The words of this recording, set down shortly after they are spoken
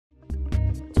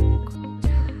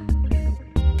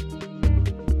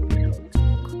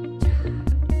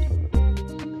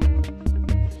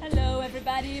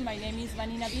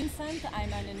Vanina Vincent.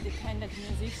 I'm an independent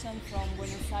musician from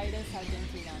Buenos Aires,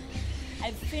 Argentina.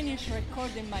 I've finished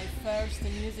recording my first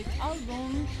music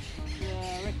album, the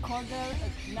recorder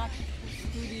at NAC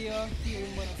Studio here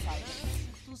in Buenos Aires.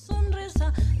 Tu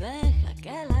sonrisa deja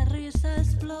que la risa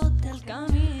explote al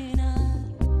caminar.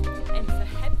 I'm so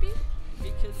happy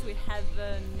because we have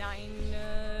 9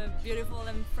 beautiful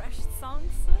and fresh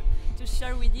songs to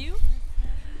share with you,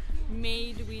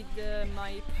 made with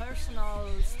my personal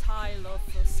style of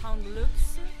sound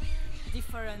looks,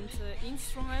 different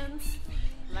instruments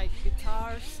like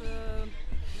guitars,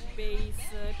 bass,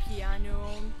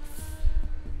 piano,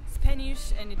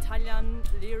 Spanish and Italian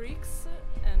lyrics,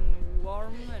 and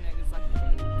warm and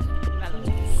exciting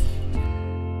melodies.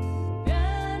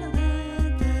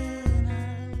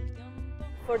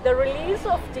 For the release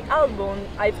of the album,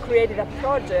 I've created a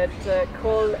project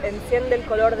called Enciende el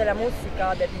color de la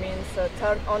música, that means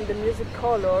turn on the music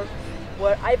color,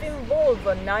 where I've involved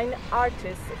 9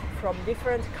 artists from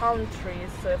different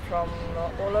countries from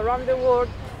all around the world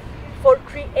for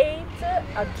create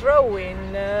a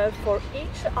drawing for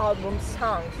each album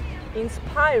song,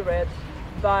 inspired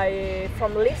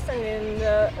from listening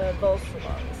those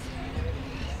ones.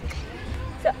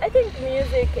 So I think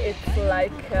music is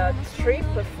like a trip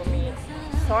for me,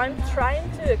 so I'm trying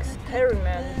to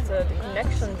experiment the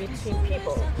connection between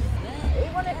people.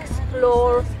 I want to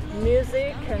explore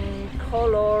music and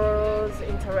colors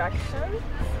interaction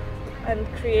and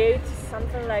create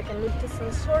something like a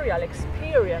multisensorial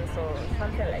experience or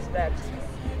something like that.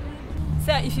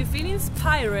 So if you feel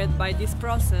inspired by this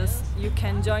process, you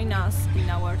can join us in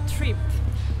our trip.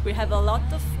 We have a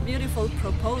lot of beautiful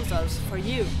proposals for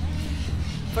you.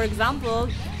 For example,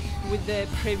 with the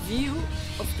preview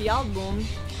of the album,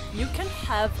 you can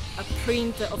have a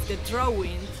print of the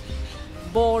drawing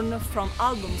born from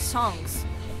album songs.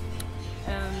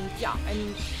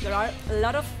 And there are a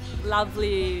lot of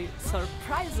lovely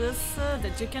surprises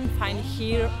that you can find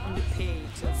here on the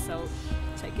page, so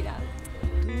check it out.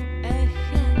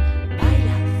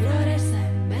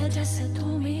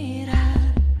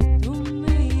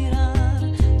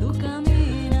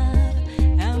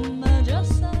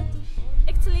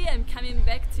 Actually, I'm coming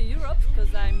back to Europe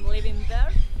because I'm living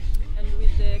there, and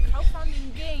with the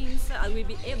crowdfunding gains I will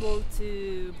be able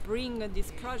to bring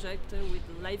this project with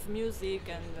live music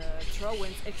and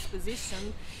drawings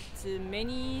exposition to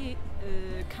many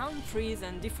countries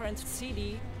and different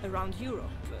cities around Europe.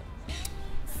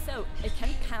 So I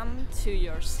can come to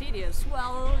your city as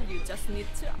well, you just need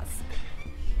to ask.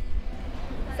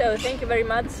 So thank you very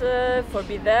much for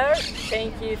being there.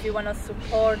 Thank you if you want to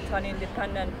support an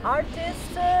independent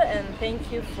artist, and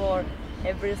thank you for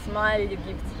every smile you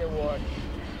give to the world.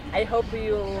 I hope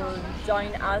you'll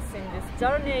join us in this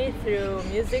journey through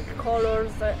music,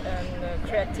 colors and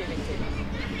creativity.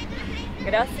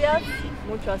 Gracias,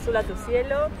 mucho azul a tu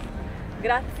cielo.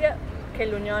 Grazie, che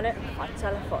l'unione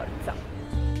faccia la forza.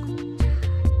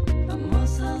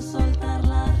 Vamos a soltar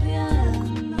la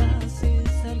rienda sin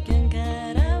ser quien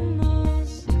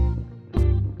queremos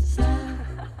ser.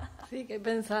 Sí, ¿qué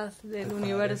pensás del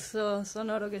universo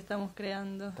sonoro que estamos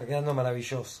creando? Está quedando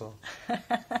maravilloso.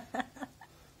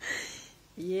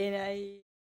 Bien ahí.